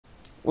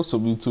What's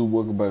up, YouTube?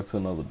 Welcome back to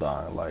another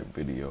Dying Light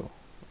video.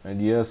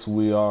 And yes,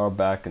 we are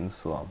back in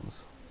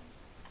slums.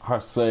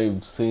 Our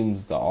save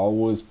seems to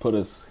always put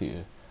us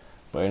here.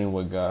 But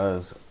anyway,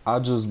 guys, I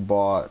just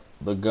bought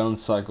the Gun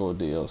Cycle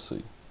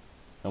DLC.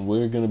 And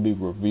we're going to be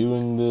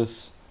reviewing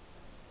this,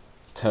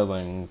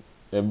 telling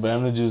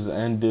advantages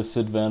and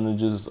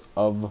disadvantages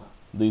of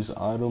these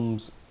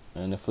items,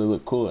 and if they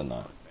look cool or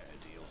not.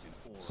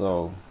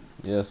 So,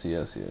 yes.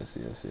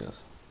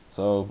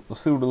 So,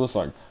 let's see what it looks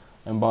like.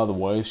 And by the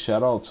way,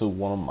 shout out to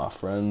one of my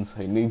friends.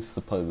 He needs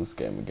to play this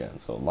game again.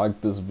 So like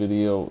this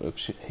video if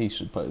he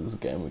should play this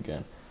game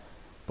again.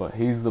 But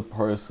he's the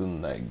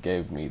person that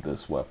gave me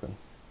this weapon.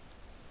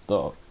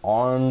 The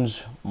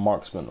orange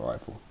marksman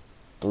rifle.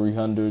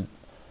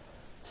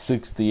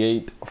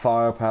 368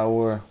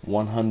 firepower,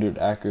 100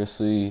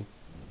 accuracy,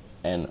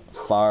 and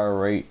fire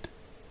rate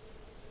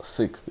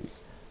 60.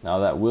 Now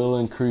that will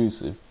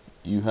increase if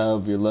you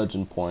have your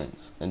legend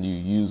points and you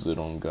use it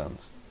on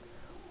guns.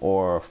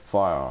 Or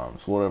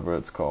firearms, whatever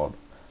it's called.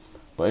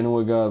 But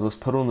anyway, guys, let's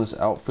put on this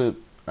outfit,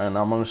 and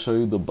I'm going to show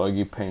you the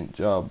buggy paint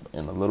job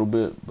in a little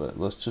bit, but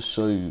let's just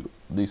show you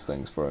these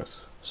things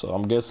first. So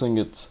I'm guessing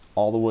it's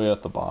all the way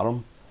at the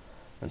bottom.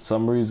 And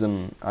some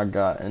reason I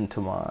got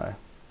into my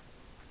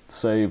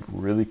save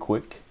really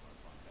quick,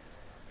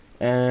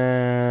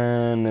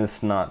 and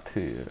it's not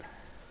here.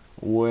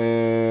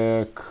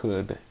 Where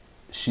could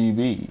she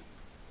be?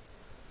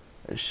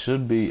 It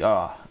should be,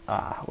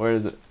 where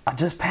is it? I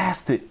just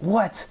passed it.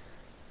 What?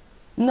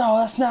 No,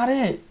 that's not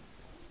it.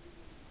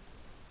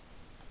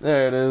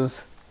 There it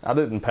is. I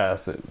didn't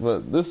pass it,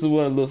 but this is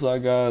what it looks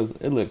like, guys.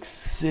 It looks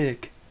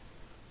sick.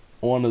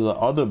 One of the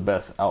other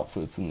best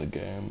outfits in the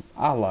game.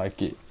 I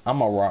like it.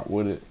 I'm alright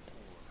with it.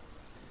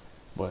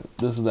 But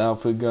this is the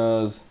outfit,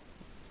 guys.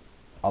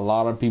 A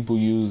lot of people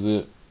use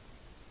it.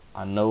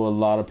 I know a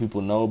lot of people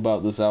know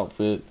about this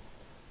outfit,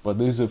 but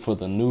these are for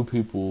the new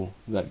people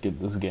that get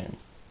this game.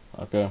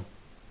 Okay?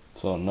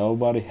 So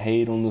nobody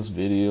hate on this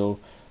video.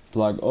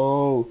 Like,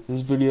 oh,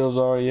 this video's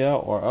already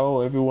out, or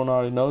oh, everyone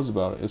already knows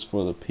about it. It's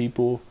for the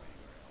people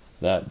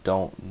that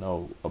don't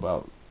know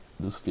about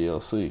this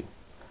DLC.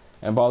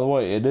 And by the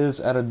way, it is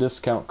at a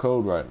discount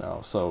code right now,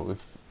 so if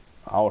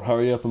I would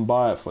hurry up and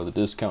buy it before the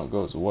discount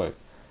goes away.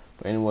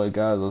 But anyway,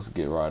 guys, let's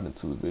get right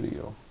into the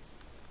video.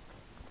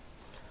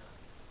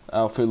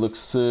 Outfit looks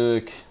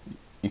sick.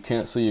 You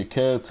can't see your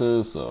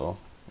character, so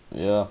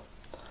yeah.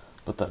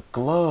 But the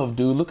glove,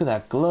 dude, look at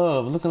that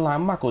glove. Looking like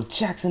Michael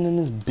Jackson in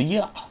this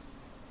beer.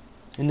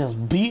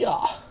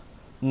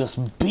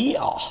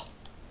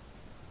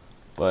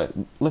 But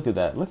look at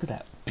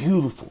that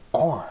beautiful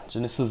orange.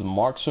 And this is a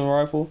marksman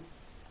rifle.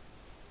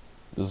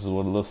 This is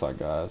what it looks like,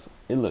 guys.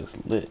 It looks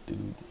lit,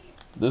 dude.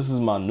 This is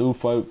my new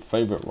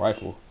favorite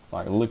rifle.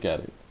 Like, look at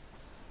it.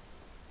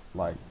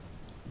 Like,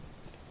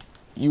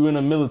 you in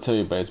a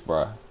military base,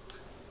 bruh.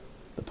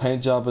 The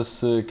paint job is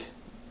sick.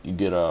 You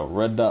get a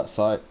red dot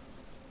sight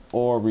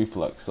or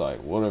reflex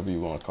sight, whatever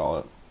you want to call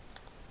it.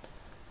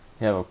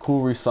 You have a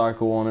cool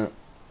recycle on it.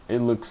 It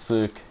looks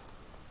sick.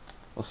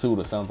 Let's see what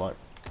it sounds like.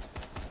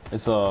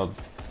 It's a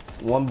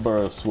one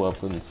burst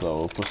weapon,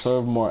 so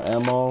preserve more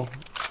ammo,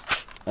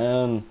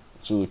 and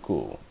it's really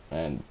cool.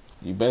 And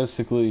you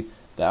basically,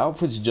 the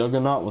outfit's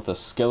Juggernaut with a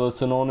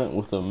skeleton on it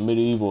with a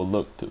medieval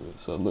look to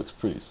it, so it looks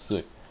pretty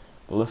sick.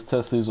 But let's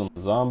test these on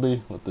the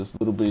zombie with this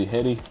little bitty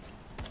heady.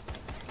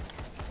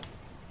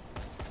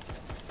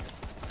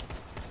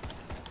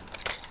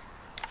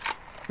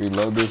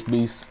 Reload this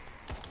beast.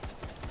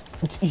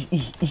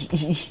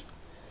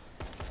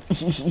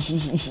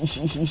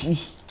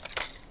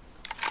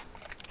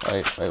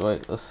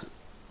 Wait. Let's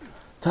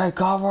take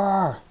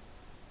cover.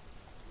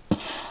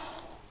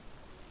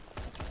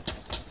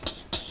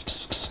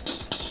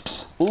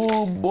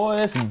 Ooh, boy,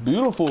 that's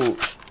beautiful.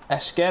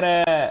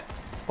 Escada.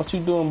 What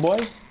you doing, boy?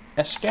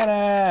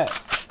 Escada.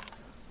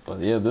 But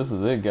yeah, this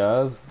is it,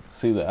 guys.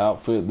 See the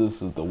outfit.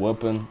 This is the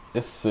weapon.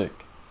 It's sick.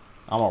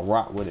 I'ma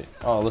rock with it.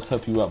 Oh, let's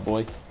help you out,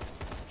 boy.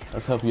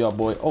 Let's help you out,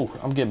 boy. Oh,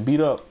 I'm getting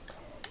beat up.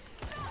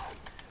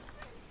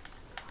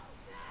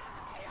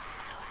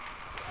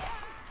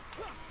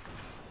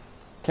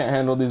 Can't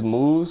handle these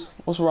moves.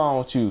 What's wrong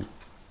with you?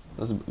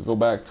 Let's go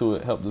back to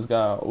it. Help this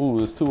guy. Ooh,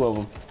 there's two of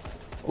them.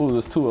 Ooh,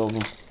 there's two of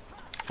them.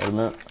 Wait a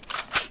minute.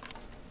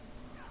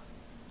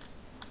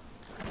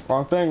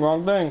 Wrong thing.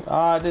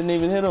 Ah, I didn't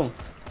even hit him.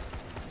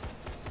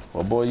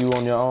 Well, boy, you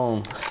on your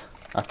own.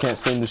 I can't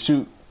seem to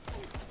shoot.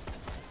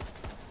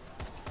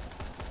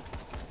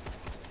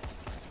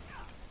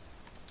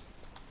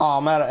 Oh,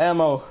 I'm out of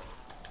ammo.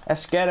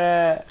 Let's get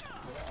it.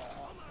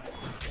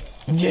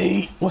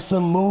 Yay. What's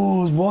some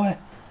moves, boy?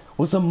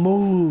 What's some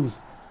moves?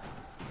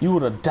 You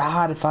would have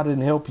died if I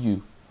didn't help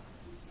you.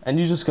 And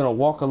you're just gonna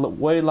walk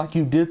away like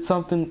you did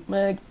something?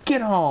 Man,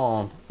 get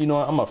on. You know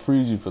what? I'm gonna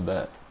freeze you for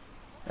that.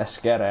 Let's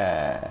get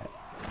it.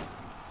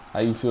 How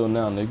you feel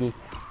now, nigga?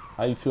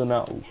 How you feel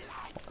now?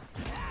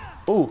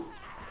 Ooh.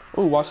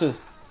 Ooh, watch this.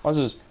 Watch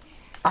this.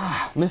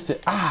 Ah, missed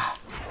it. Ah.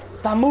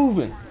 Stop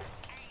moving.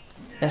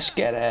 Let's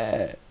get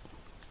it.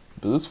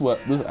 But this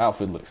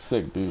outfit looks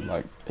sick, dude.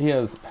 Like, he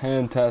has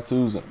hand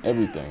tattoos and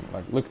everything.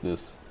 Like, look at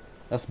this.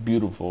 That's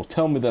beautiful.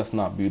 Tell me that's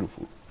not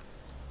beautiful.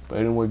 But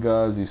anyway,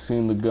 guys, you've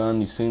seen the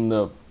gun, you've seen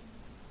the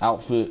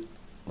outfit.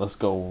 Let's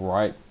go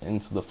right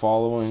into the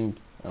following,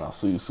 and I'll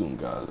see you soon,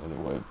 guys.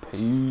 Anyway,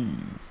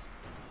 peace.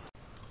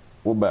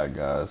 We're back,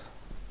 guys.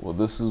 Well,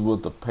 this is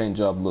what the paint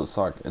job looks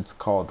like. It's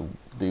called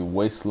the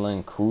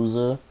Wasteland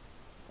Cruiser,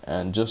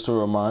 and just to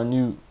remind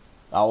you,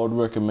 I would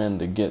recommend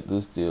to get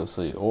this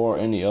DLC or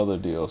any other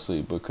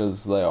DLC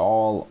because they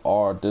all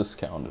are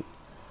discounted.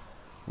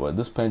 But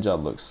this paint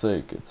job looks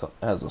sick. It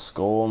has a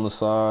skull on the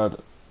side,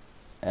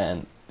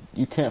 and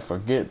you can't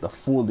forget the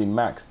fully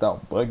maxed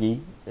out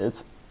buggy.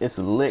 It's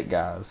lit,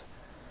 guys.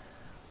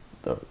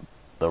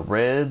 The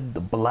red, the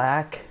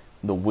black,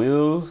 the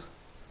wheels.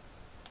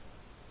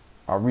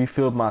 I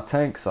refilled my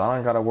tank, so I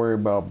don't gotta worry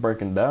about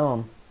breaking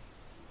down.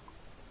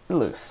 It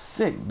looks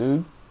sick,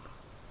 dude.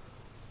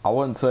 I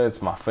wouldn't say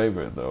it's my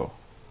favorite though.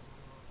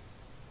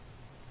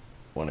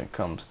 When it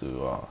comes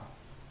to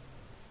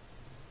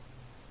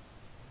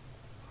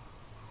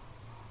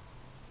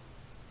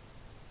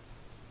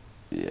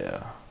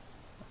yeah,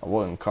 I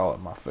wouldn't call it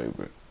my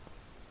favorite.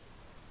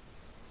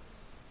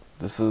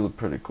 This is a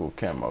pretty cool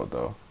camo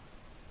though.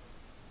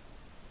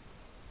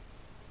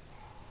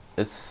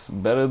 It's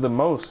better than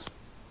most.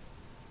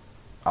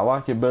 I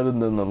like it better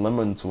than the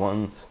Lemons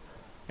ones.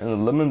 And the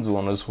Lemons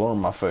one is one of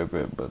my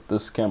favorite, but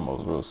this camo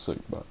is real sick,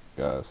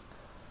 guys.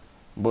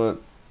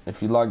 But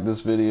if you like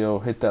this video,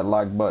 hit that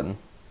like button.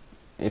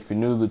 If you're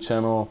new to the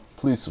channel,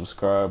 please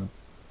subscribe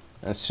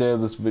and share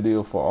this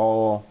video for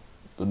all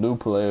the new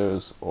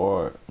players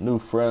or new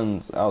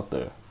friends out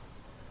there.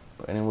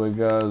 But anyway,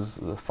 guys,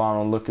 the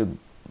final look at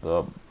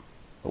the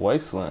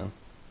Wasteland.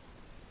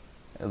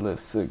 It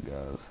looks sick,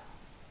 guys.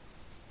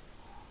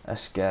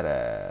 Let's get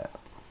it.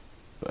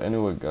 But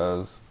anyway,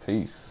 guys,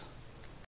 peace.